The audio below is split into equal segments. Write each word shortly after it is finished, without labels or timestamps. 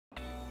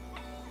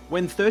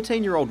When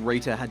 13-year-old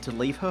Rita had to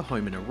leave her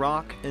home in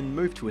Iraq and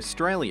move to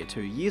Australia 2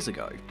 years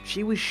ago,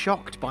 she was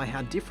shocked by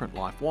how different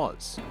life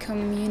was.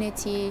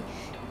 Community,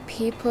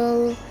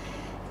 people,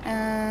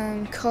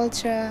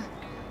 culture,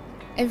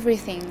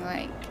 everything,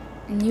 like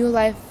new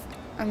life.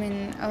 I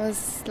mean, I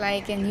was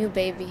like a new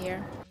baby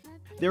here.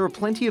 There are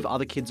plenty of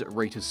other kids at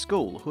Rita's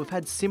school who have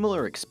had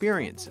similar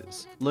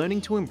experiences,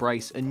 learning to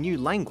embrace a new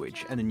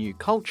language and a new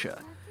culture,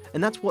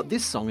 and that's what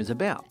this song is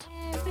about.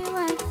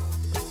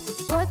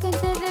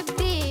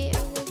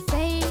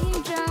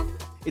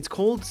 It's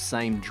called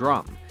Same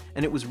Drum,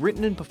 and it was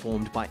written and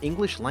performed by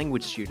English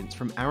language students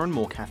from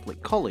Aranmore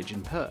Catholic College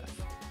in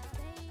Perth.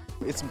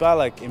 It's about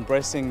like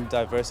embracing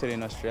diversity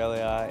in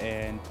Australia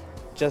and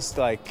just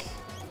like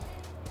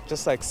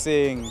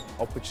seeing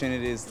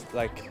opportunities,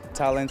 like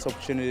talents,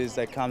 opportunities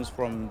that comes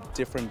from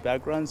different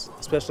backgrounds,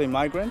 especially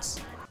migrants.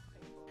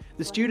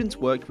 The students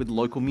worked with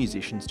local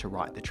musicians to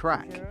write the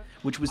track,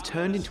 which was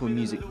turned into a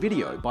music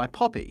video by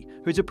Poppy,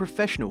 who's a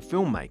professional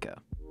filmmaker.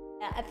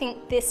 I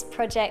think this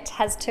project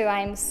has two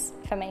aims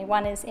for me.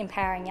 One is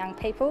empowering young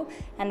people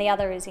and the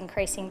other is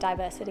increasing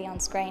diversity on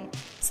screen.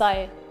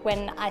 So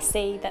when I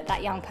see that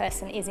that young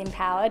person is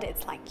empowered,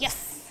 it's like,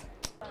 yes!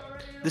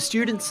 The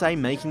students say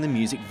making the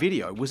music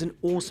video was an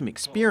awesome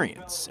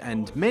experience,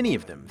 and many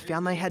of them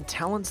found they had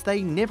talents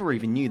they never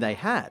even knew they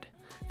had.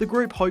 The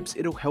group hopes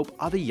it'll help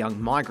other young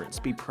migrants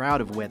be proud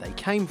of where they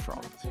came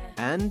from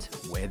and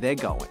where they're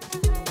going.